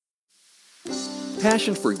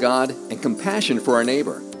passion for God and compassion for our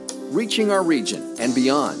neighbor, reaching our region and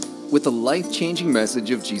beyond with the life-changing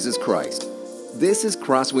message of Jesus Christ. This is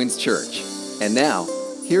Crosswinds Church. And now,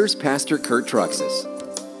 here's Pastor Kurt Truxas.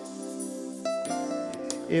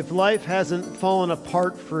 If life hasn't fallen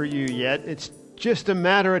apart for you yet, it's just a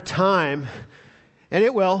matter of time, and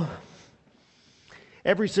it will.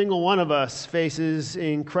 Every single one of us faces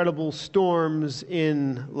incredible storms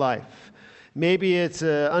in life. Maybe it's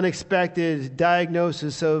an unexpected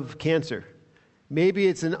diagnosis of cancer. Maybe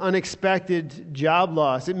it's an unexpected job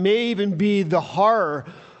loss. It may even be the horror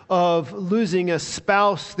of losing a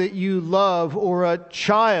spouse that you love or a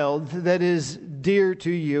child that is dear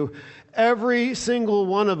to you. Every single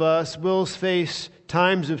one of us will face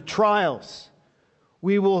times of trials.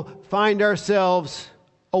 We will find ourselves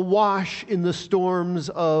awash in the storms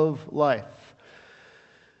of life.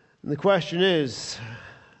 And the question is,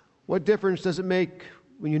 what difference does it make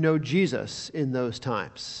when you know Jesus in those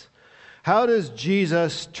times? How does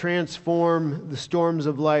Jesus transform the storms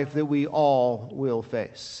of life that we all will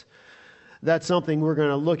face? That's something we're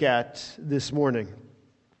going to look at this morning.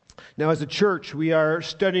 Now, as a church, we are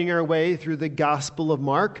studying our way through the Gospel of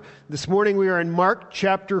Mark. This morning, we are in Mark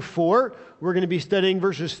chapter 4. We're going to be studying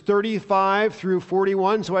verses 35 through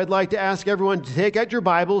 41. So I'd like to ask everyone to take out your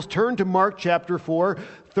Bibles, turn to Mark chapter 4,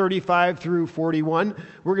 35 through 41.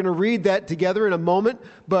 We're going to read that together in a moment.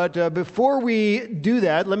 But before we do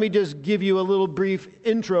that, let me just give you a little brief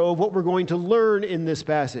intro of what we're going to learn in this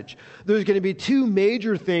passage. There's going to be two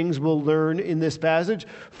major things we'll learn in this passage.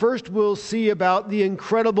 First, we'll see about the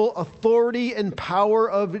incredible authority and power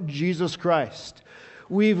of Jesus Christ.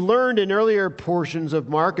 We've learned in earlier portions of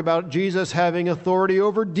Mark about Jesus having authority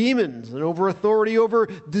over demons and over authority over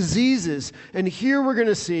diseases. And here we're going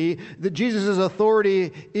to see that Jesus'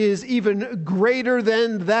 authority is even greater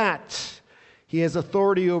than that. He has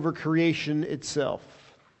authority over creation itself.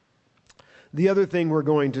 The other thing we're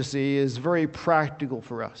going to see is very practical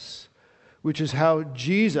for us, which is how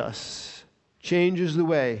Jesus changes the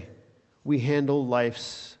way we handle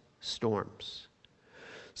life's storms.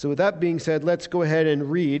 So with that being said, let's go ahead and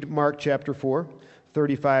read Mark chapter 4,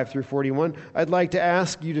 35 through 41. I'd like to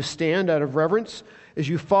ask you to stand out of reverence as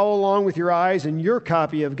you follow along with your eyes and your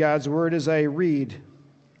copy of God's Word as I read.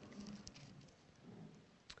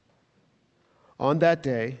 On that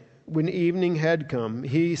day, when evening had come,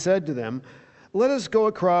 he said to them, "Let us go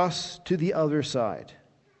across to the other side."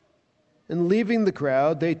 And leaving the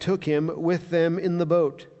crowd, they took him with them in the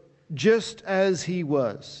boat, just as he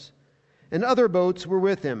was. And other boats were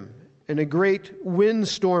with him, and a great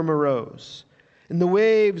windstorm arose. And the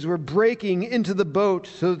waves were breaking into the boat,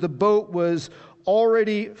 so that the boat was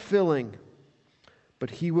already filling.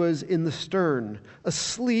 But he was in the stern,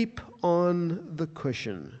 asleep on the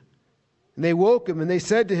cushion. And they woke him, and they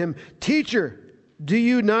said to him, "Teacher, do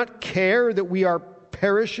you not care that we are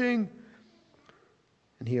perishing?"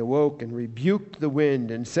 And he awoke and rebuked the wind,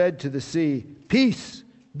 and said to the sea, "Peace,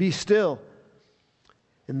 be still."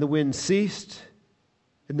 And the wind ceased,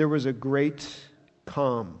 and there was a great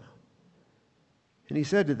calm. And he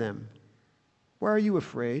said to them, "Why are you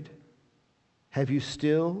afraid? Have you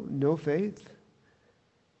still no faith?"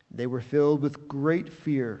 They were filled with great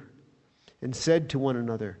fear and said to one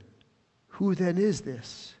another, "Who then is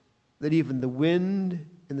this, that even the wind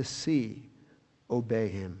and the sea obey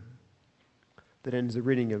him?" That ends the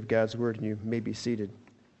reading of God's Word, and you may be seated.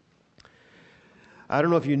 I don't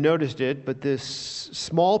know if you noticed it, but this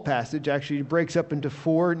small passage actually breaks up into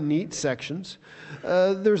four neat sections.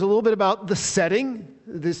 There's a little bit about the setting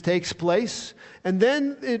this takes place, and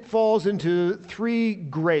then it falls into three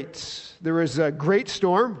greats. There is a great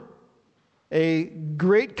storm, a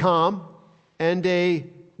great calm, and a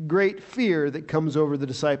great fear that comes over the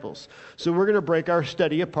disciples. So we're going to break our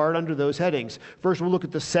study apart under those headings. First, we'll look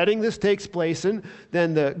at the setting this takes place in,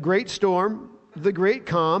 then the great storm, the great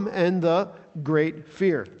calm, and the great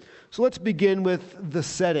fear. So let's begin with the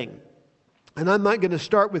setting. And I'm not going to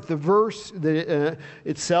start with the verse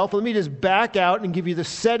itself. Let me just back out and give you the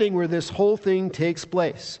setting where this whole thing takes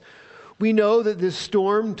place. We know that this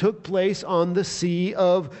storm took place on the Sea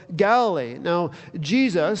of Galilee. Now,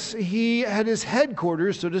 Jesus, he had his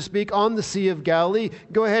headquarters, so to speak, on the Sea of Galilee.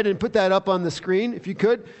 Go ahead and put that up on the screen, if you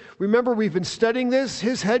could. Remember, we've been studying this.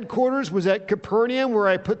 His headquarters was at Capernaum, where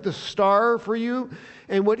I put the star for you.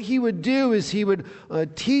 And what he would do is he would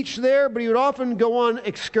teach there, but he would often go on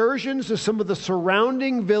excursions to some of the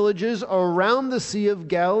surrounding villages around the Sea of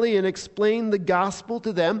Galilee and explain the gospel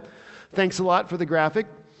to them. Thanks a lot for the graphic.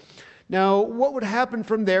 Now, what would happen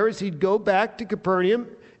from there is he'd go back to Capernaum.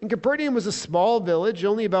 And Capernaum was a small village,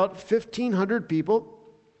 only about 1,500 people.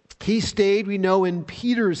 He stayed, we know, in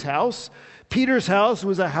Peter's house. Peter's house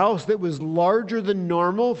was a house that was larger than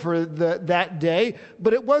normal for that day,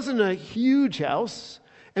 but it wasn't a huge house.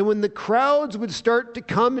 And when the crowds would start to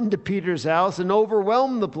come into Peter's house and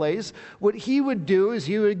overwhelm the place, what he would do is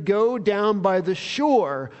he would go down by the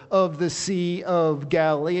shore of the Sea of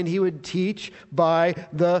Galilee, and he would teach by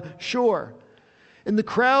the shore. And the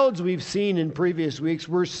crowds we've seen in previous weeks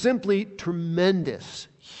were simply tremendous,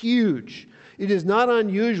 huge. It is not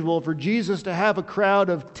unusual for Jesus to have a crowd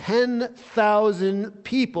of 10,000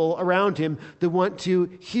 people around him that want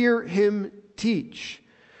to hear him teach.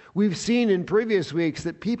 We've seen in previous weeks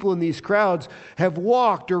that people in these crowds have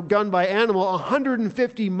walked or gone by animal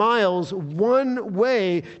 150 miles one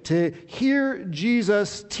way to hear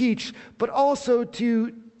Jesus teach, but also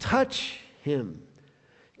to touch him.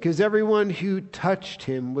 Because everyone who touched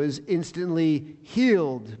him was instantly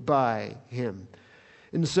healed by him.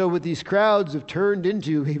 And so what these crowds have turned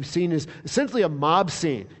into, we've seen, is essentially a mob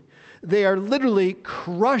scene. They are literally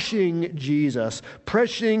crushing Jesus,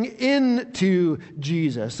 pressing into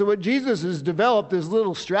Jesus. So what Jesus has developed, this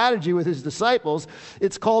little strategy with his disciples,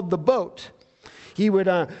 it's called the boat. He would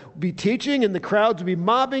be teaching and the crowds would be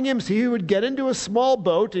mobbing him, so he would get into a small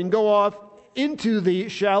boat and go off into the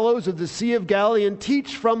shallows of the Sea of Galilee and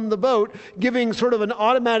teach from the boat, giving sort of an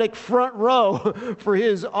automatic front row for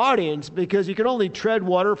his audience, because you can only tread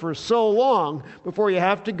water for so long before you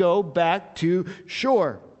have to go back to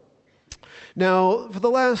shore. Now, for the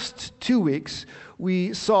last 2 weeks,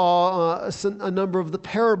 we saw a number of the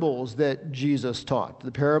parables that Jesus taught.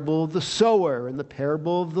 The parable of the sower, and the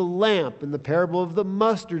parable of the lamp, and the parable of the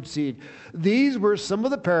mustard seed. These were some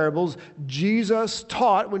of the parables Jesus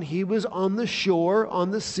taught when he was on the shore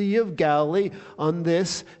on the Sea of Galilee on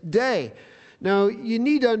this day. Now, you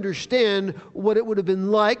need to understand what it would have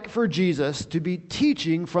been like for Jesus to be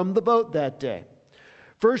teaching from the boat that day.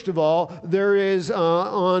 First of all, there is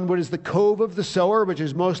on what is the Cove of the Sower, which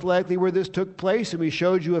is most likely where this took place, and we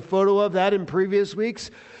showed you a photo of that in previous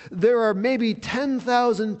weeks. There are maybe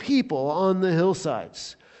 10,000 people on the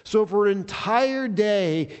hillsides. So for an entire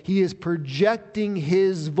day, he is projecting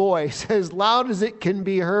his voice as loud as it can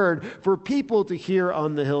be heard for people to hear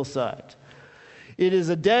on the hillside. It is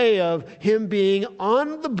a day of him being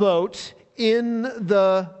on the boat in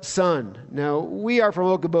the sun. Now, we are from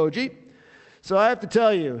Okoboji. So I have to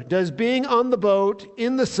tell you, does being on the boat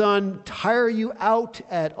in the sun tire you out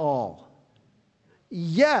at all?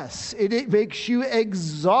 Yes, it makes you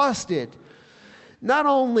exhausted. Not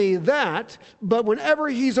only that, but whenever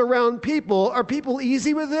he's around people, are people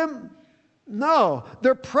easy with him? No,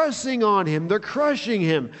 they're pressing on him, they're crushing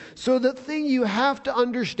him. So the thing you have to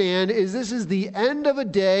understand is this is the end of a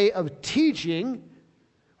day of teaching,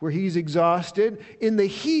 where he's exhausted, in the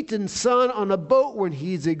heat and sun on a boat when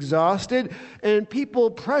he's exhausted, and people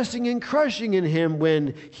pressing and crushing in him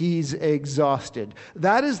when he's exhausted.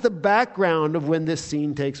 That is the background of when this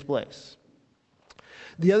scene takes place.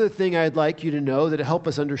 The other thing I'd like you to know that help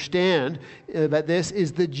us understand about this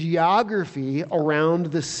is the geography around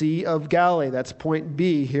the Sea of Galilee. That's point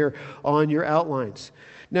B here on your outlines.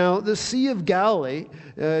 Now, the Sea of Galilee,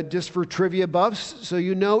 just for trivia buffs, so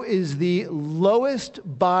you know, is the lowest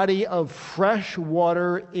body of fresh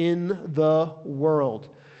water in the world.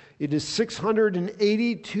 It is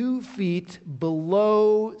 682 feet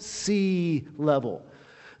below sea level.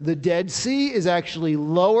 The Dead Sea is actually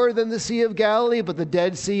lower than the Sea of Galilee, but the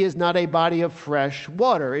Dead Sea is not a body of fresh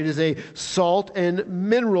water. It is a salt and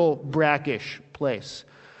mineral brackish place.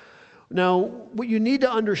 Now, what you need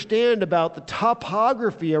to understand about the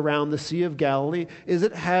topography around the Sea of Galilee is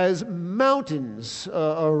it has mountains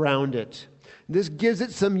around it. This gives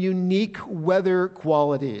it some unique weather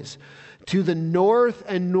qualities. To the north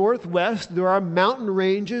and northwest, there are mountain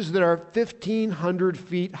ranges that are 1,500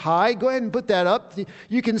 feet high. Go ahead and put that up.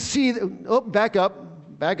 You can see, back up.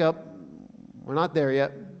 We're not there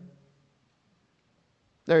yet.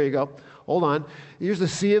 There you go. Hold on. Here's the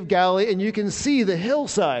Sea of Galilee, and you can see the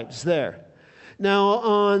hillsides there. Now,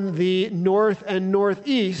 on the north and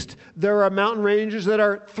northeast, there are mountain ranges that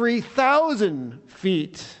are 3,000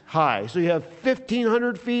 feet high. So you have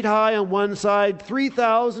 1,500 feet high on one side,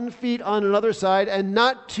 3,000 feet on another side, and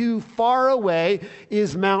not too far away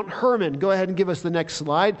is Mount Hermon. Go ahead and give us the next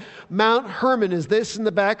slide. Mount Hermon is this in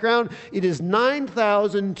the background. It is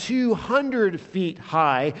 9,200 feet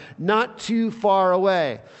high, not too far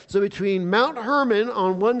away. So between Mount Hermon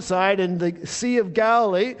on one side and the Sea of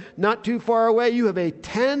Galilee, not too far away, you have a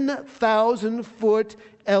 10,000 foot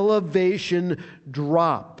elevation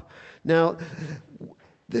drop. Now,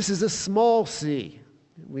 this is a small sea.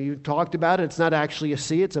 We talked about it. It's not actually a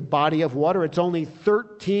sea. It's a body of water. It's only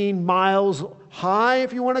 13 miles high,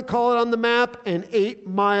 if you want to call it on the map, and 8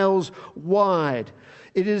 miles wide.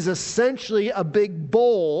 It is essentially a big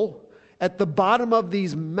bowl at the bottom of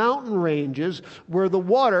these mountain ranges where the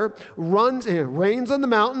water runs and it rains on the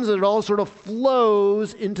mountains, and it all sort of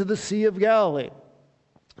flows into the Sea of Galilee.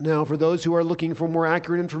 Now, for those who are looking for more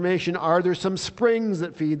accurate information, are there some springs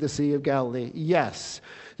that feed the Sea of Galilee? Yes.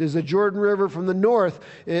 There's the Jordan River from the north.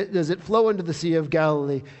 Does it flow into the Sea of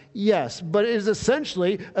Galilee? Yes. But it is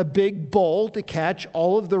essentially a big bowl to catch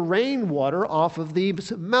all of the rainwater off of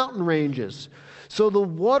these mountain ranges. So the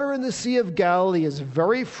water in the Sea of Galilee is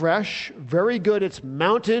very fresh, very good. It's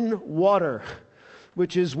mountain water,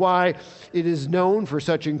 which is why it is known for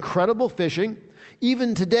such incredible fishing.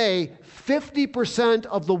 Even today, 50%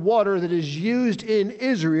 of the water that is used in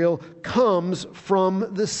Israel comes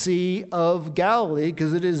from the Sea of Galilee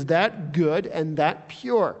because it is that good and that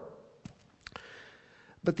pure.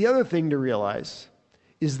 But the other thing to realize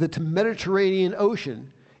is that the Mediterranean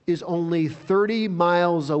Ocean is only 30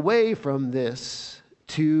 miles away from this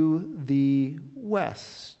to the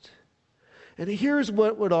west. And here's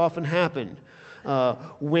what would often happen.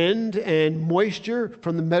 Wind and moisture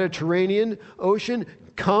from the Mediterranean Ocean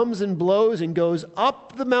comes and blows and goes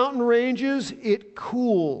up the mountain ranges. It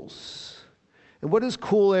cools. And what does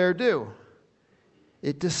cool air do?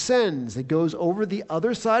 It descends. It goes over the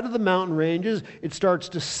other side of the mountain ranges. It starts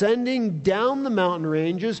descending down the mountain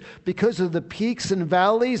ranges because of the peaks and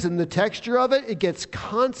valleys and the texture of it. It gets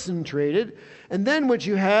concentrated. And then what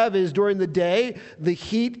you have is during the day, the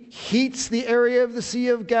heat heats the area of the Sea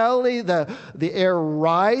of Galilee. The air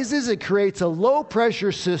rises. It creates a low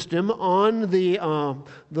pressure system on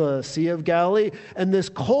the Sea of Galilee. And this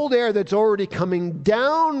cold air that's already coming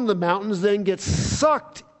down the mountains then gets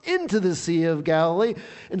sucked into the Sea of Galilee.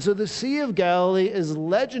 And so the Sea of Galilee is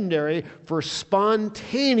legendary for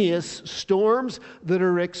spontaneous storms that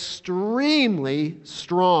are extremely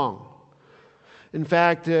strong. In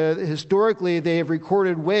fact, historically, they have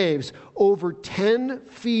recorded waves over 10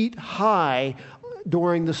 feet high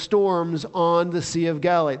during the storms on the Sea of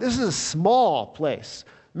Galilee. This is a small place.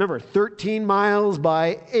 Remember, 13 miles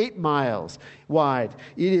by 8 miles wide.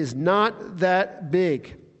 It is not that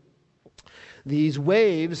big. These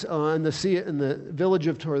waves in the city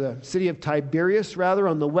of Tiberias, rather,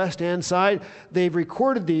 on the west-hand side, they've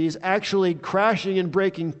recorded these actually crashing and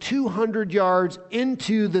breaking 200 yards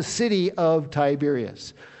into the city of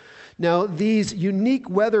Tiberias. Now, these unique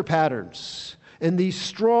weather patterns and these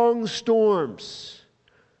strong storms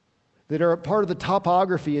that are a part of the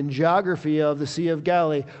topography and geography of the Sea of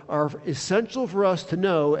Galilee are essential for us to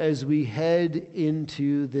know as we head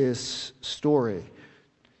into this story,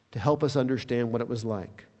 to help us understand what it was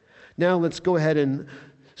like. Now let's go ahead and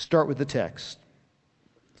start with the text.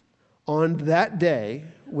 On that day,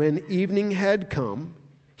 when evening had come,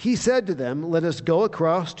 he said to them, "Let us go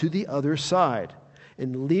across to the other side."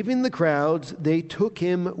 And leaving the crowds, they took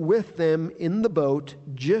him with them in the boat,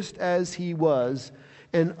 just as he was,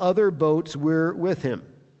 and other boats were with him.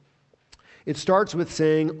 It starts with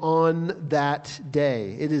saying, on that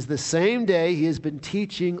day. It is the same day he has been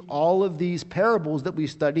teaching all of these parables that we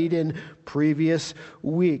studied in previous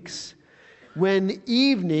weeks. When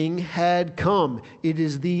evening had come, it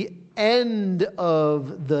is the end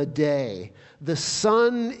of the day. The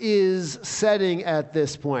sun is setting at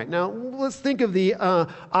this point. Now, let's think of the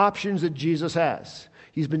options that Jesus has.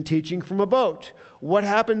 He's been teaching from a boat. What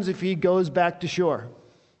happens if he goes back to shore?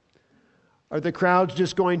 Are the crowds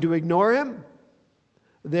just going to ignore him?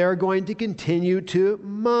 They're going to continue to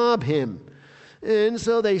mob him. And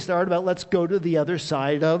so they start about, let's go to the other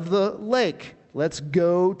side of the lake. Let's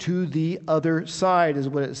go to the other side is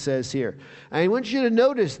what it says here. I want you to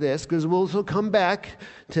notice this because we'll also come back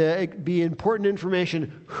to be important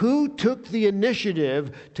information. Who took the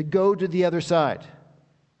initiative to go to the other side?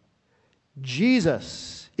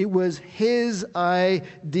 Jesus. It was his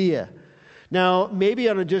idea. Now, maybe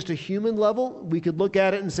on just a human level, we could look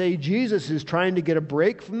at it and say Jesus is trying to get a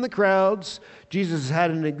break from the crowds. Jesus has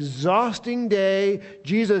had an exhausting day.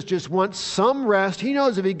 Jesus just wants some rest. He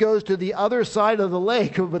knows if he goes to the other side of the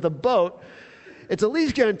lake with a boat, it's at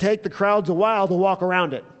least going to take the crowds a while to walk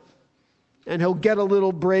around it. And he'll get a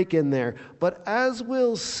little break in there. But as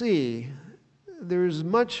we'll see, there's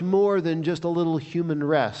much more than just a little human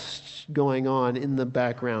rest going on in the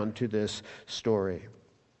background to this story.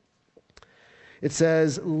 It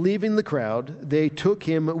says, leaving the crowd, they took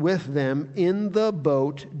him with them in the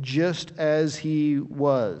boat just as he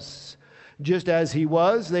was. Just as he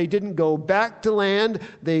was, they didn't go back to land.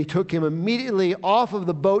 They took him immediately off of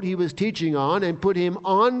the boat he was teaching on and put him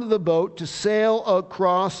on the boat to sail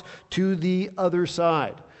across to the other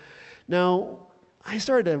side. Now, I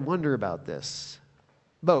started to wonder about this.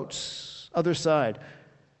 Boats, other side.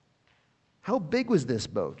 How big was this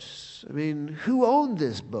boat? I mean, who owned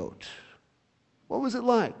this boat? What was it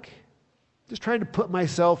like? Just trying to put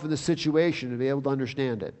myself in the situation to be able to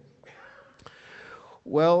understand it.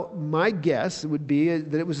 Well, my guess would be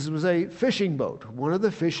that it was a fishing boat, one of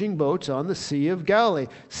the fishing boats on the Sea of Galilee.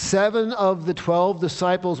 7 of the 12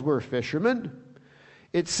 disciples were fishermen.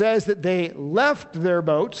 It says that they left their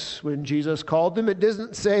boats when Jesus called them. It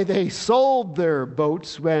doesn't say they sold their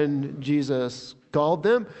boats when Jesus called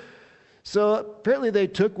them. So apparently they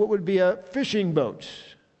took what would be a fishing boat,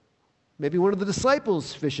 maybe one of the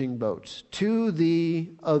disciples' fishing boats, to the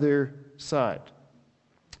other side.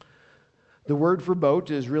 The word for boat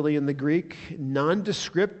is really in the Greek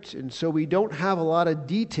nondescript, and so we don't have a lot of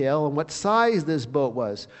detail on what size this boat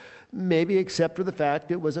was, maybe except for the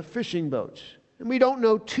fact it was a fishing boat. And we don't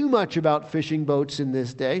know too much about fishing boats in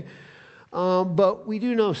this day, but we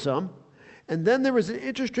do know some. And then there was an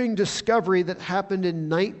interesting discovery that happened in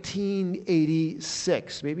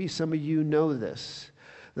 1986. Maybe some of you know this.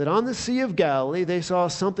 That on the Sea of Galilee, they saw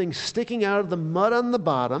something sticking out of the mud on the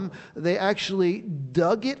bottom. They actually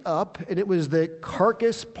dug it up, and it was the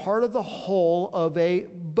carcass part of the hull of a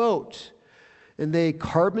boat. And they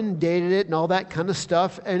carbon dated it and all that kind of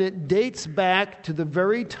stuff, and it dates back to the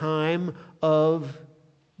very time of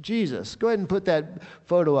Jesus. Go ahead and put that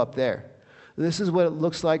photo up there. This is what it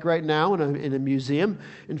looks like right now in a museum.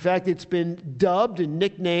 In fact, it's been dubbed and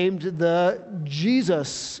nicknamed the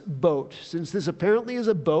Jesus boat, since this apparently is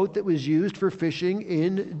a boat that was used for fishing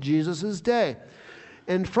in Jesus' day.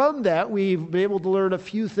 And from that, we've been able to learn a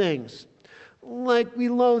few things. Like we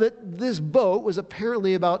know that this boat was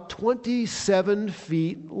apparently about 27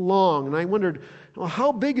 feet long. And I wondered, well,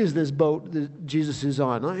 how big is this boat that Jesus is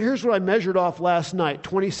on? Well, here's what I measured off last night,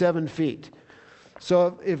 27 feet.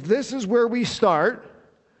 So if this is where we start,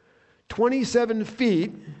 27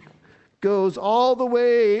 feet goes all the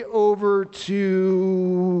way over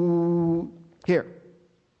to here.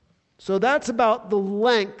 So that's about the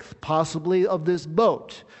length, possibly, of this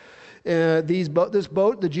boat. This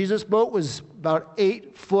boat, the Jesus boat, was about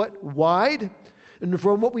 8 foot wide. And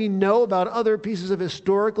from what we know about other pieces of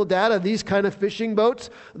historical data, these kind of fishing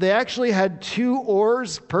boats, they actually had 2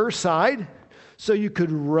 oars per side. So you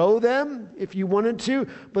could row them if you wanted to,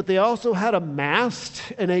 but they also had a mast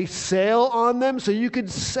and a sail on them, so you could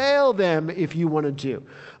sail them if you wanted to.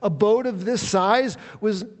 A boat of this size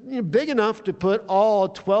was big enough to put all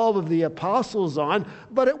 12 of the apostles on,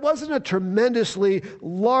 but it wasn't a tremendously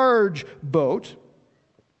large boat.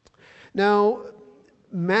 Now,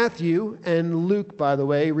 Matthew and Luke, by the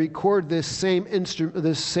way, record this same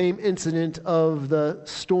incident of the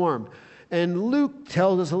storm. And Luke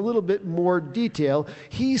tells us a little bit more detail.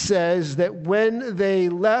 He says that when they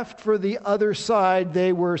left for the other side,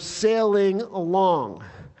 they were sailing along.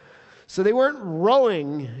 So they weren't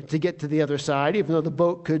rowing to get to the other side, even though the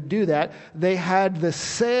boat could do that. They had the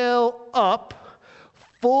sail up,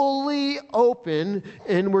 fully open,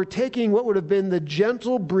 and were taking what would have been the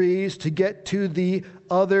gentle breeze to get to the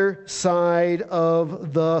other side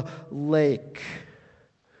of the lake.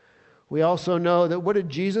 We also know that what did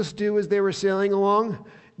Jesus do as they were sailing along?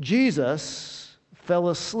 Jesus fell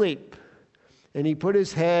asleep, and he put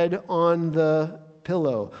his head on the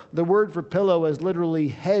pillow. The word for pillow is literally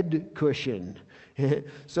head cushion.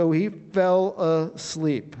 So he fell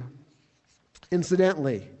asleep.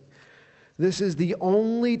 Incidentally, this is the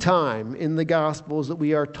only time in the Gospels that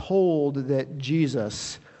we are told that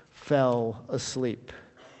Jesus fell asleep.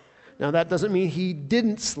 Now, that doesn't mean he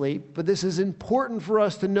didn't sleep, but this is important for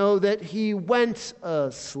us to know that he went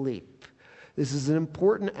asleep. This is an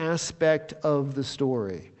important aspect of the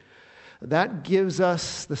story. That gives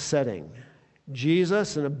us the setting.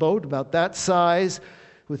 Jesus in a boat about that size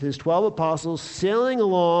with his 12 apostles sailing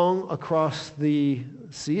along across the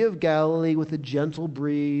Sea of Galilee with a gentle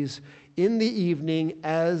breeze in the evening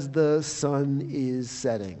as the sun is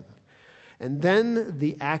setting. And then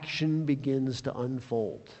the action begins to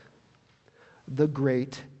unfold. The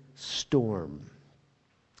great storm.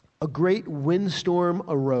 A great windstorm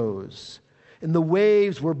arose, and the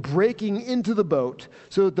waves were breaking into the boat,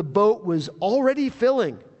 so that the boat was already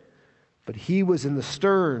filling. But he was in the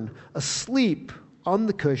stern, asleep on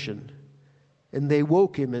the cushion. And they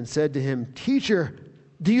woke him and said to him, "Teacher,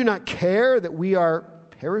 do you not care that we are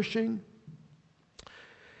perishing?"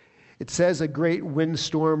 It says a great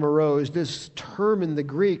windstorm arose. This term in the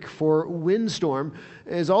Greek for windstorm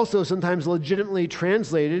is also sometimes legitimately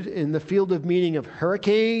translated in the field of meaning of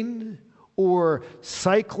hurricane or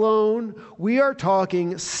cyclone. We are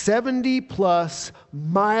talking 70 plus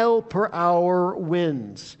mile-per-hour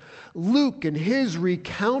winds. Luke, in his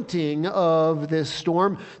recounting of this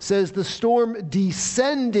storm, says the storm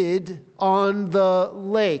descended on the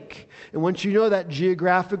lake. And once you know that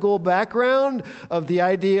geographical background of the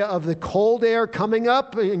idea of the cold air coming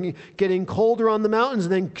up and getting colder on the mountains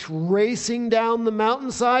and then racing down the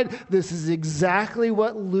mountainside, this is exactly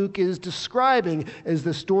what Luke is describing as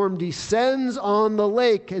the storm descends on the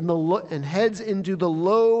lake and heads into the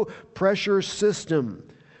low-pressure system.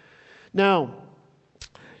 Now,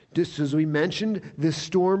 just as we mentioned, this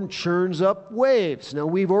storm churns up waves. Now,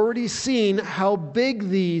 we've already seen how big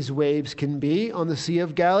these waves can be on the Sea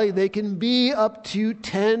of Galilee. They can be up to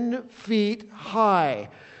 10 feet high.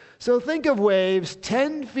 So think of waves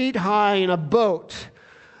 10 feet high in a boat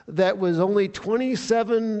that was only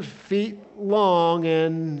 27 feet long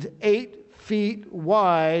and 8 feet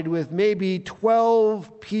wide with maybe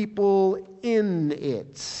 12 people in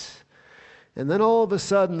it. And then all of a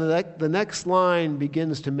sudden, the next line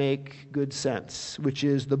begins to make good sense, which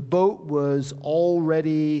is the boat was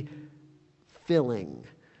already filling.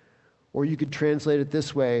 Or you could translate it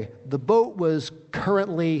this way, the boat was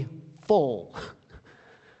currently full.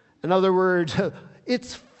 In other words,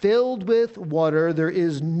 it's filled with water. There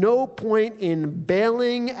is no point in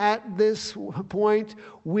bailing at this point.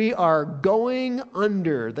 We are going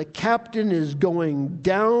under. The captain is going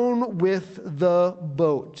down with the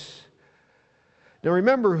boat. Now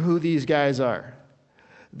remember who these guys are.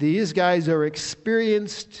 These guys are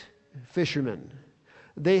experienced fishermen.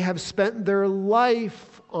 They have spent their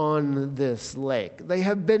life on this lake. They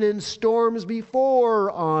have been in storms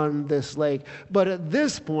before on this lake. But at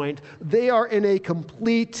this point, they are in a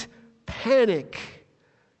complete panic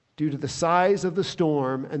due to the size of the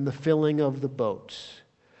storm and the filling of the boat.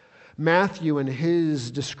 Matthew, in his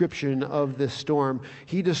description of this storm,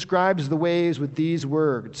 he describes the waves with these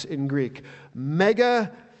words in Greek: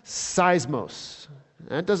 mega seismos.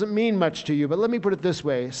 That doesn't mean much to you, but let me put it this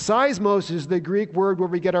way. Seismos is the Greek word where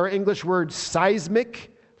we get our English word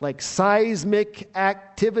seismic, like seismic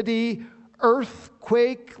activity,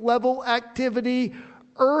 earthquake level activity,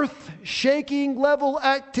 earth-shaking level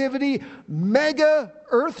activity, mega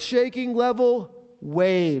earth-shaking level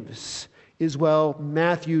waves is, well,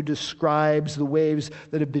 Matthew describes the waves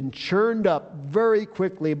that have been churned up very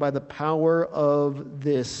quickly by the power of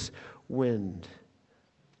this wind.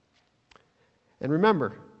 And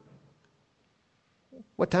remember,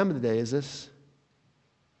 what time of the day is this?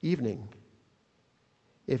 Evening.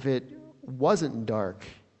 If it wasn't dark,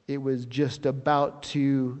 it was just about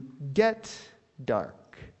to get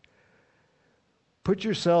dark. Put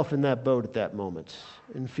yourself in that boat at that moment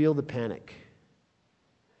and feel the panic.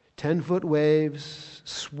 10-foot waves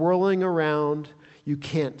swirling around. You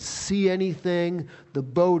can't see anything. The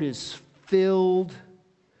boat is filled.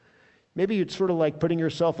 Maybe it's sort of like putting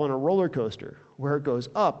yourself on a roller coaster where it goes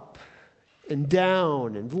up and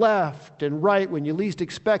down and left and right when you least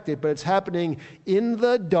expect it, but it's happening in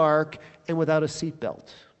the dark and without a seatbelt.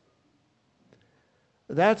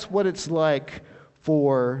 That's what it's like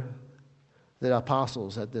for the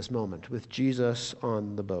apostles at this moment with Jesus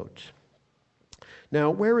on the boat. Now,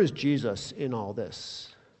 where is Jesus in all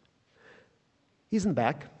this? He's in the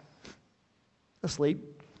back,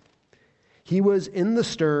 asleep. He was in the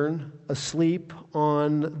stern, asleep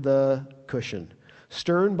on the cushion.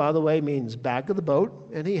 Stern, by the way, means back of the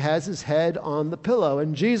boat, and he has his head on the pillow.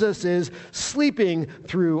 And Jesus is sleeping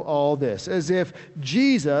through all this, as if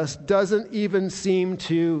Jesus doesn't even seem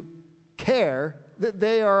to care that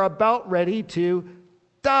they are about ready to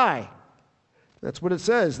die. That's what it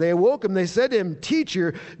says. They awoke him. They said to him,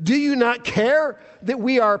 "Teacher, do you not care that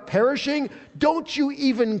we are perishing? Don't you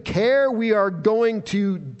even care we are going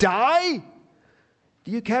to die?"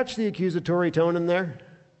 Do you catch the accusatory tone in there?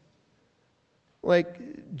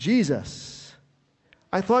 Like, Jesus,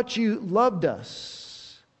 I thought you loved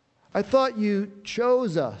us. I thought you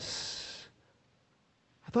chose us.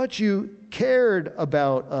 I thought you cared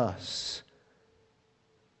about us.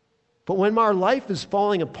 But when our life is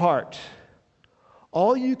falling apart,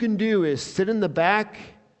 all you can do is sit in the back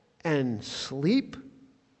and sleep?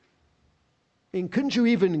 I mean, couldn't you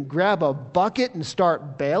even grab a bucket and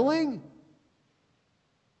start bailing?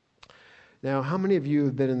 Now, how many of you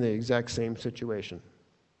have been in the exact same situation?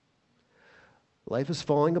 Life is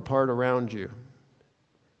falling apart around you.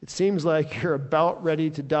 It seems like you're about ready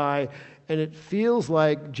to die, and it feels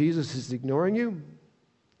like Jesus is ignoring you.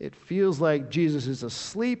 It feels like Jesus is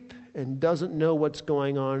asleep and doesn't know what's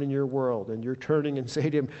going on in your world. And you're turning and say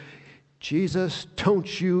to him, "Jesus,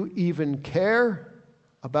 don't you even care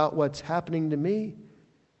about what's happening to me?"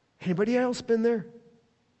 Anybody else been there?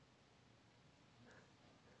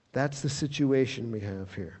 That's the situation we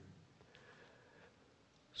have here.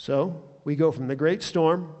 So, we go from the great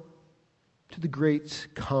storm to the great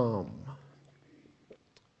calm.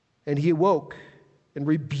 And he awoke and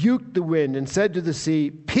rebuked the wind and said to the sea,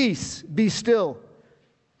 "Peace, be still."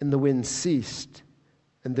 And the wind ceased,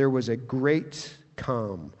 and there was a great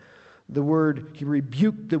calm. The word, he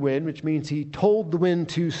rebuked the wind, which means he told the wind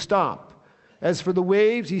to stop. As for the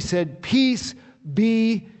waves, he said, "Peace,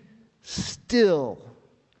 be still."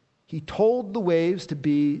 He told the waves to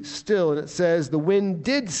be still. And it says, the wind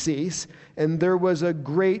did cease, and there was a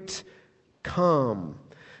great calm.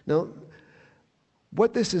 Now,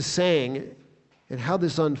 what this is saying and how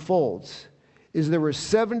this unfolds is there were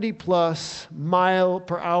 70-plus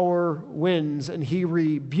mile-per-hour winds, and he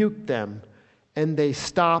rebuked them, and they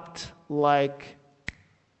stopped like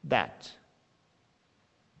that.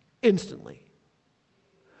 Instantly.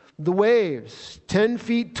 The waves, 10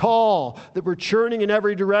 feet tall, that were churning in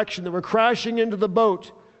every direction, that were crashing into the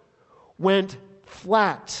boat, went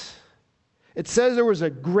flat. It says there was a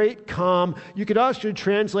great calm. You could also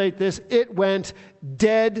translate this, it went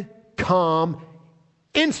dead calm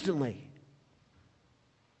instantly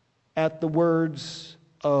at the words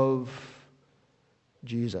of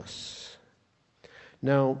Jesus.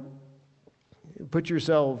 Now, put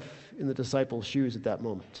yourself in the disciples' shoes at that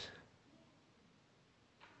moment.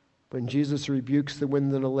 When Jesus rebukes the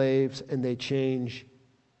wind and the waves, and they change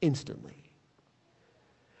instantly.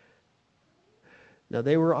 Now,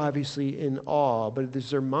 they were obviously in awe, but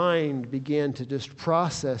as their mind began to just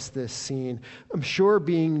process this scene, I'm sure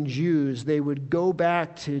being Jews, they would go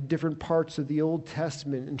back to different parts of the Old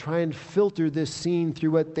Testament and try and filter this scene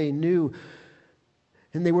through what they knew.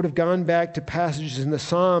 And they would have gone back to passages in the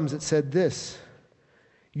Psalms that said this: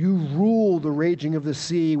 "You rule the raging of the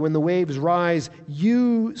sea. When the waves rise,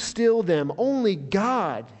 you still them. Only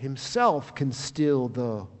God himself can still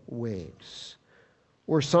the waves."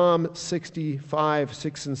 Or Psalm 65,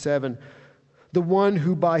 6 and 7. "The one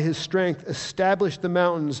who by his strength established the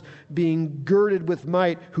mountains, being girded with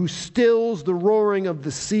might, who stills the roaring of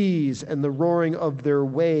the seas and the roaring of their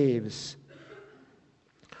waves."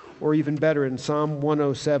 Or even better in Psalm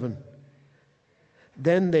 107.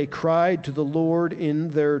 "Then they cried to the Lord in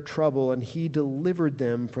their trouble, and he delivered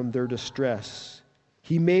them from their distress.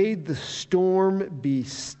 He made the storm be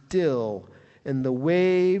still, and the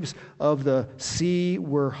waves of the sea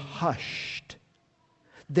were hushed.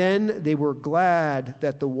 Then they were glad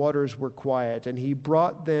that the waters were quiet, and he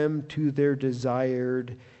brought them to their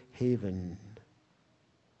desired haven."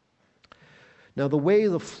 Now, the way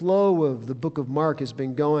the flow of the book of Mark has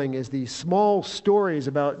been going is these small stories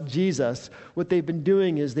about Jesus. What they've been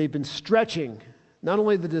doing is they've been stretching not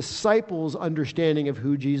only the disciples' understanding of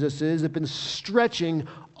who Jesus is, they've been stretching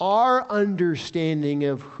our understanding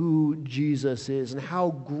of who Jesus is and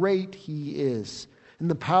how great he is and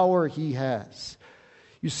the power he has.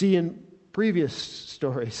 You see, in previous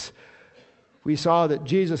stories, we saw that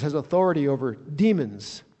Jesus has authority over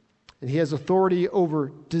demons and he has authority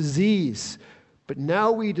over disease. But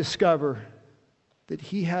now we discover that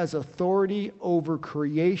he has authority over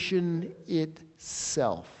creation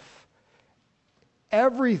itself.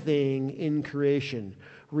 Everything in creation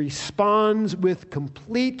responds with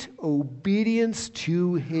complete obedience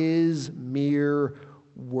to his mere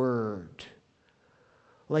word.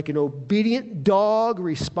 Like an obedient dog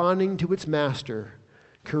responding to its master,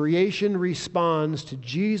 creation responds to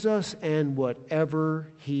Jesus and whatever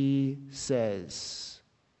he says.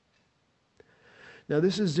 Now,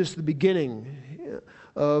 this is just the beginning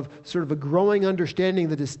of sort of a growing understanding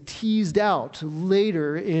that is teased out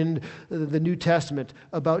later in the New Testament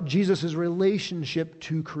about Jesus' relationship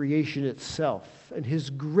to creation itself and his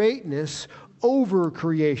greatness over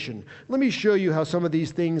creation. Let me show you how some of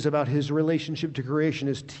these things about his relationship to creation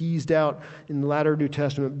is teased out in latter New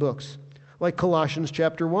Testament books, like Colossians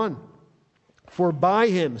chapter 1. "For by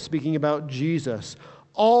him," speaking about Jesus,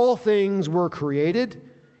 "all things were created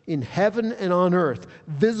in heaven and on earth,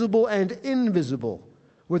 visible and invisible,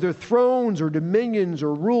 whether thrones or dominions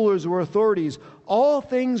or rulers or authorities, all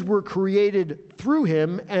things were created through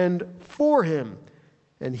him and for him.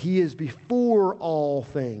 And he is before all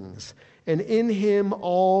things. And in him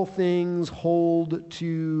all things hold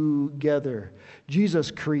together."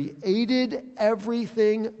 Jesus created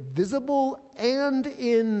everything visible and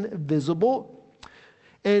invisible.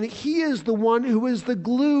 And he is the one who is the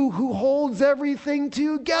glue who holds everything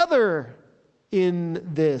together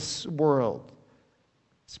in this world.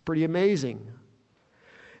 It's pretty amazing.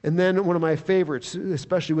 And then one of my favorites,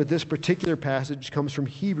 especially with this particular passage, comes from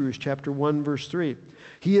Hebrews chapter 1, verse 3.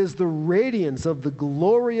 "He is the radiance of the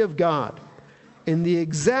glory of God in the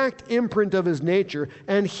exact imprint of his nature,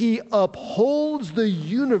 and he upholds the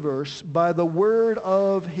universe by the word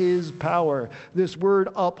of his power. This word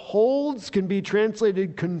upholds can be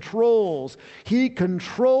translated controls. He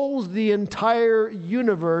controls the entire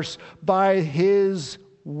universe by his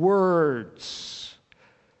words.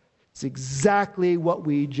 It's exactly what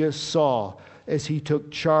we just saw as he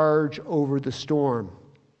took charge over the storm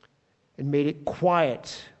and made it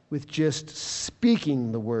quiet with just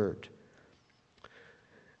speaking the word.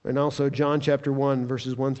 And also John chapter 1,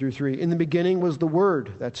 verses 1 through 3. In the beginning was the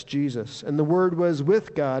Word, that's Jesus, and the Word was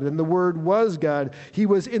with God, and the Word was God. He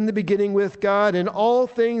was in the beginning with God, and all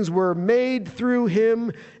things were made through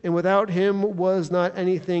him, and without him was not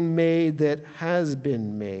anything made that has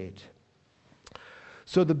been made.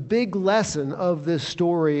 So the big lesson of this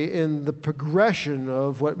story in the progression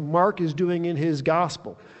of what Mark is doing in his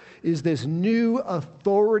gospel is this new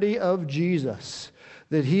authority of Jesus.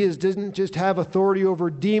 That he doesn't just have authority over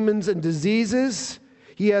demons and diseases.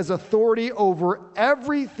 He has authority over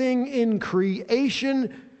everything in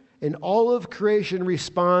creation, and all of creation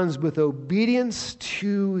responds with obedience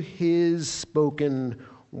to his spoken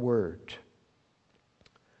word.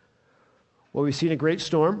 Well, we've seen a great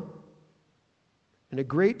storm and a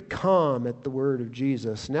great calm at the word of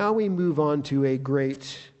Jesus. Now we move on to a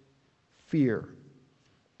great fear.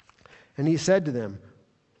 And he said to them,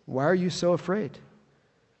 "Why are you so afraid?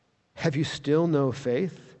 Have you still no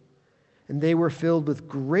faith?" And they were filled with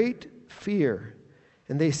great fear.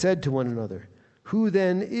 And they said to one another, "Who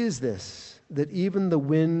then is this, that even the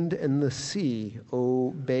wind and the sea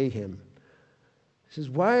obey him?" He says,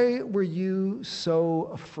 "Why were you so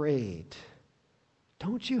afraid?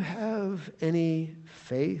 Don't you have any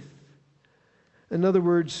faith?" In other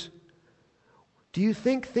words, do you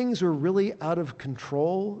think things were really out of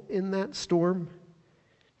control in that storm?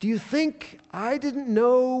 Do you think I didn't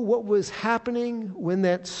know what was happening when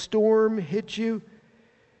that storm hit you?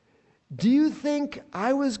 Do you think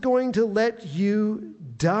I was going to let you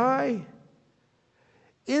die?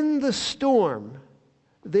 In the storm,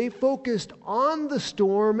 they focused on the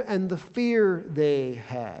storm and the fear they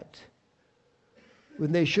had,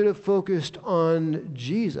 when they should have focused on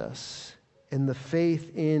Jesus and the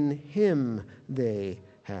faith in him they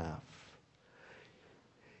have.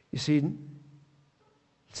 You see,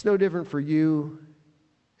 it's no different for you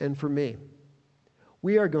and for me.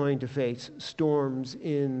 We are going to face storms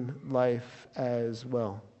in life as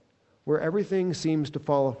well, where everything seems to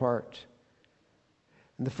fall apart.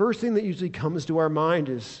 And the first thing that usually comes to our mind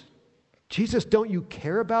is, "Jesus, don't you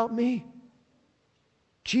care about me?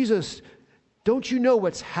 Jesus, don't you know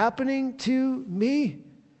what's happening to me?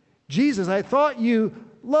 Jesus, I thought you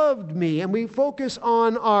loved me." And we focus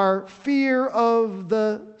on our fear of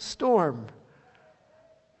the storm,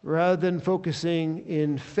 rather than focusing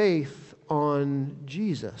in faith on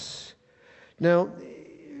Jesus. Now,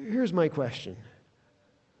 here's my question.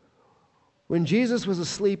 When Jesus was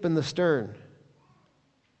asleep in the stern,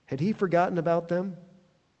 had he forgotten about them?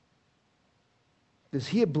 Is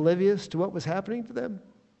he oblivious to what was happening to them?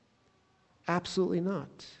 Absolutely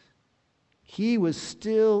not. He was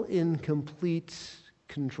still in complete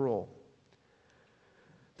control.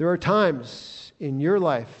 There are times in your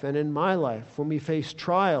life and in my life when we face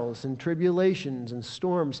trials and tribulations and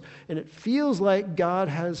storms, and it feels like God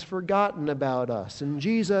has forgotten about us and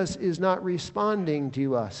Jesus is not responding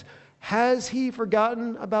to us. Has he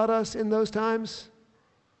forgotten about us in those times?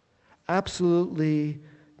 Absolutely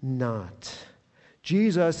not.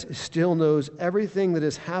 Jesus still knows everything that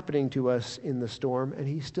is happening to us in the storm, and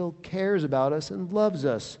he still cares about us and loves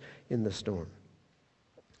us in the storm.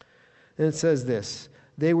 And it says this,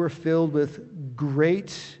 "They were filled with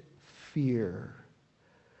great fear."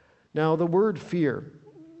 Now, the word fear,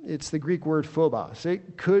 it's the Greek word phobos.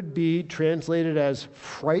 It could be translated as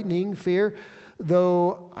frightening fear,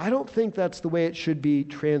 though I don't think that's the way it should be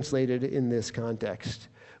translated in this context.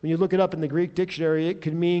 When you look it up in the Greek dictionary, it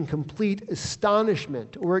could mean complete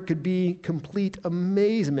astonishment, or it could be complete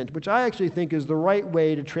amazement, which I actually think is the right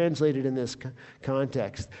way to translate it in this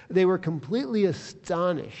context. They were completely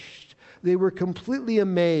astonished. They were completely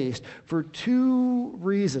amazed for two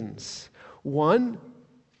reasons. One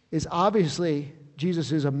is obviously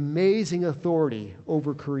Jesus' amazing authority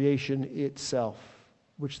over creation itself,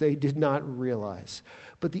 which they did not realize.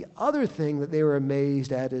 But the other thing that they were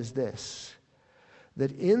amazed at is this,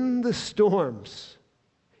 that in the storm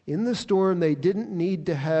they didn't need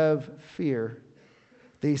to have fear.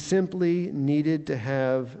 They simply needed to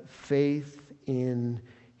have faith in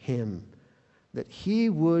him, that he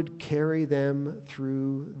would carry them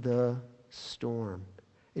through the storm.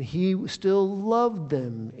 And he still loved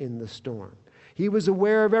them in the storm. He was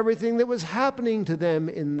aware of everything that was happening to them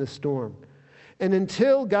in the storm. And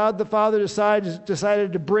until God the Father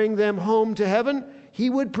decided to bring them home to heaven, He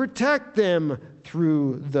would protect them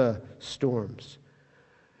through the storms.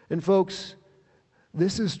 And folks,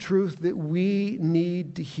 this is truth that we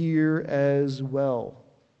need to hear as well.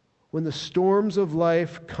 When the storms of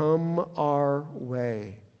life come our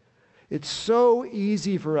way, it's so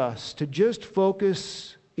easy for us to just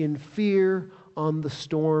focus in fear on the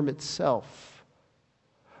storm itself,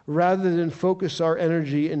 rather than focus our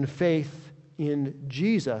energy and faith in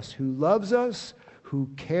Jesus, who loves us, who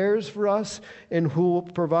cares for us, and who will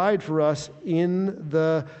provide for us in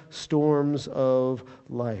the storms of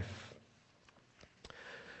life.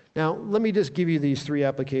 Now, let me just give you these 3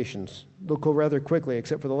 applications. They'll go rather quickly,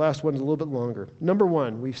 except for the last one's a little bit longer. Number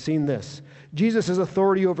 1, we've seen this. Jesus has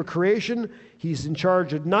authority over creation. He's in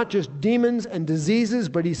charge of not just demons and diseases,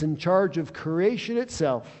 but He's in charge of creation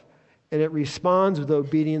itself, and it responds with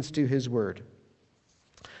obedience to His word.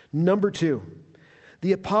 Number 2,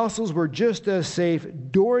 the apostles were just as safe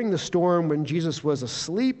during the storm when Jesus was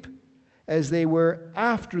asleep as they were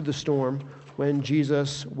after the storm when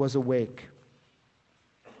Jesus was awake.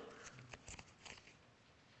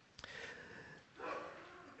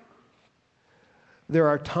 There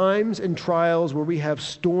are times and trials where we have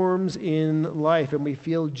storms in life and we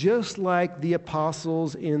feel just like the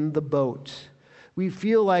apostles in the boat. We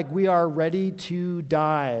feel like we are ready to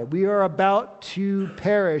die. We are about to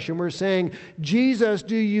perish. And we're saying, Jesus,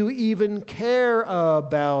 do you even care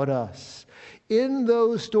about us? In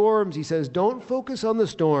those storms, He says, don't focus on the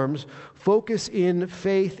storms. Focus in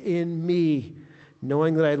faith in me,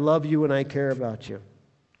 knowing that I love you and I care about you.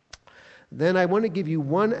 Then I want to give you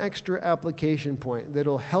one extra application point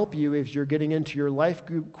that'll help you if you're getting into your life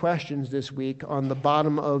group questions this week on the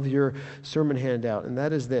bottom of your sermon handout, and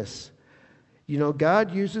that is this. You know,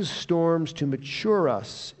 God uses storms to mature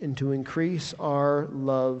us and to increase our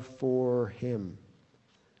love for Him.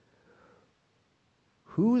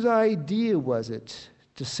 Whose idea was it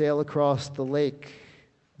to sail across the lake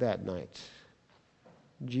that night?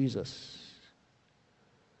 Jesus.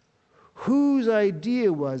 Whose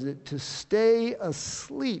idea was it to stay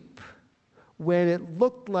asleep when it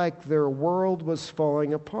looked like their world was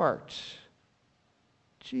falling apart?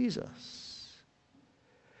 Jesus.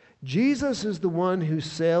 Jesus is the one who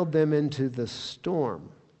sailed them into the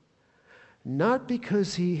storm, not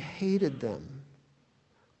because He hated them,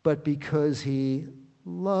 but because He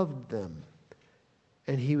loved them.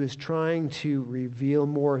 And He was trying to reveal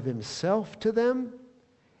more of Himself to them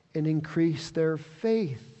and increase their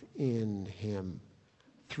faith in Him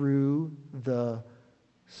through the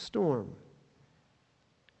storm.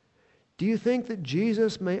 Do you think that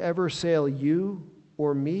Jesus may ever sail you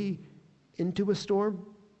or me into a storm?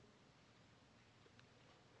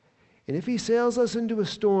 And if He sails us into a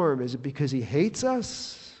storm, is it because He hates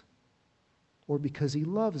us or because He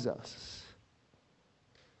loves us?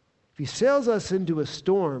 If He sails us into a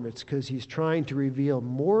storm, it's because He's trying to reveal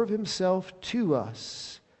more of Himself to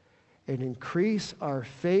us and increase our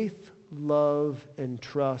faith, love, and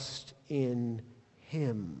trust in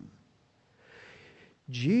Him.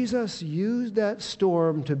 Jesus used that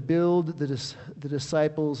storm to build the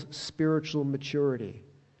disciples' spiritual maturity.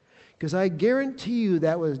 Because I guarantee you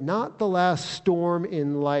that was not the last storm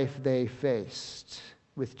in life they faced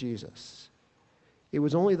with Jesus. It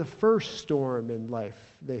was only the first storm in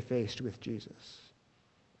life they faced with Jesus.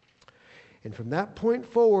 And from that point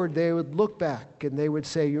forward, they would look back and they would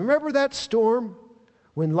say, you remember that storm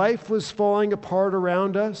when life was falling apart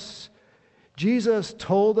around us? Jesus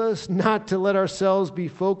told us not to let ourselves be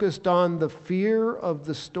focused on the fear of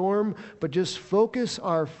the storm, but just focus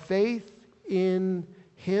our faith in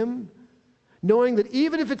Him, knowing that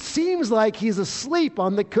even if it seems like He's asleep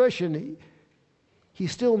on the cushion, He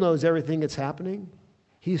still knows everything that's happening.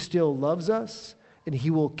 He still loves us, and He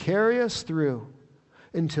will carry us through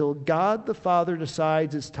until God the Father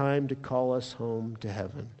decides it's time to call us home to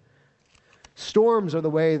heaven. Storms are the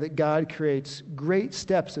way that God creates great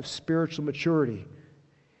steps of spiritual maturity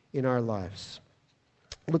in our lives.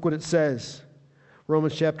 Look what it says,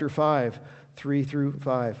 Romans chapter 5, 3 through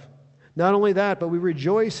 5. Not only that, but we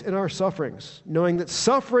rejoice in our sufferings, knowing that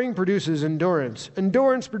suffering produces endurance.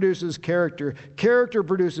 Endurance produces character. Character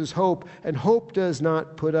produces hope, and hope does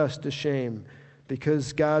not put us to shame,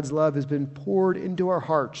 because God's love has been poured into our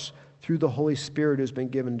hearts through the Holy Spirit who has been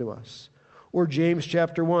given to us. Or James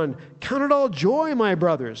chapter 1, count it all joy, my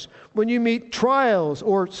brothers, when you meet trials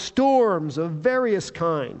or storms of various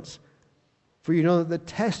kinds. For you know that the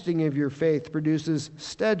testing of your faith produces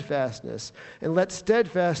steadfastness. And let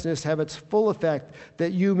steadfastness have its full effect,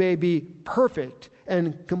 that you may be perfect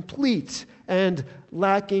and complete and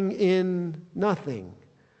lacking in nothing.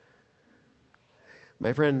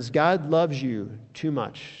 My friends, God loves you too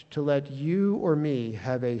much to let you or me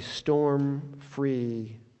have a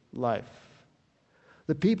storm-free life.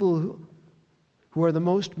 The people who are the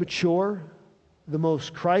most mature, the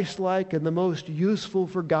most Christ-like, and the most useful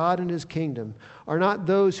for God and His kingdom are not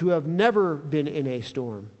those who have never been in a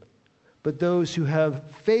storm, but those who have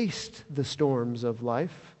faced the storms of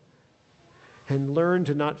life and learned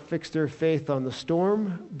to not fix their faith on the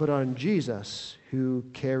storm, but on Jesus who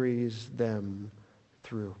carries them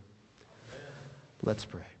through. Let's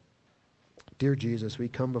pray. Dear Jesus, we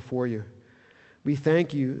come before you. We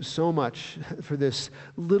thank you so much for this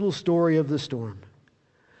little story of the storm.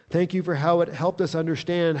 Thank you for how it helped us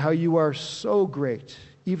understand how you are so great,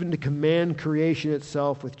 even to command creation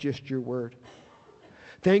itself with just your word.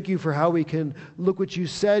 Thank you for how we can look what you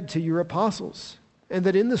said to your apostles, and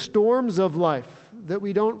that in the storms of life, that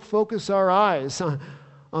we don't focus our eyes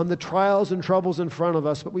on the trials and troubles in front of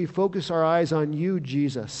us, but we focus our eyes on you,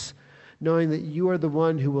 Jesus, knowing that you are the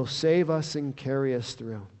one who will save us and carry us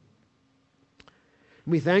through.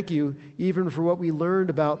 We thank you even for what we learned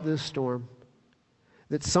about this storm,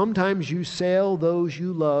 that sometimes you sail those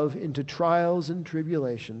you love into trials and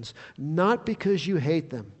tribulations, not because you hate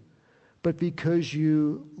them, but because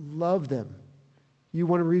you love them. You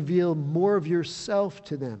want to reveal more of yourself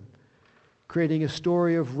to them, creating a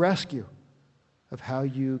story of rescue, of how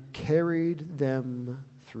you carried them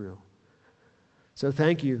through. So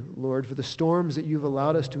thank you, Lord, for the storms that you've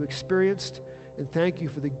allowed us to experience, and thank you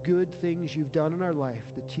for the good things you've done in our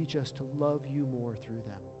life that teach us to love you more through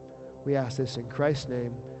them. We ask this in Christ's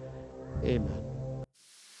name. Amen.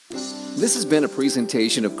 This has been a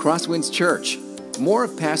presentation of Crosswinds Church. More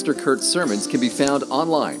of Pastor Kurt's sermons can be found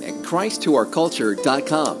online at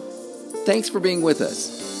ChristToOurCulture.com. Thanks for being with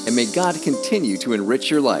us, and may God continue to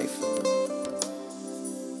enrich your life.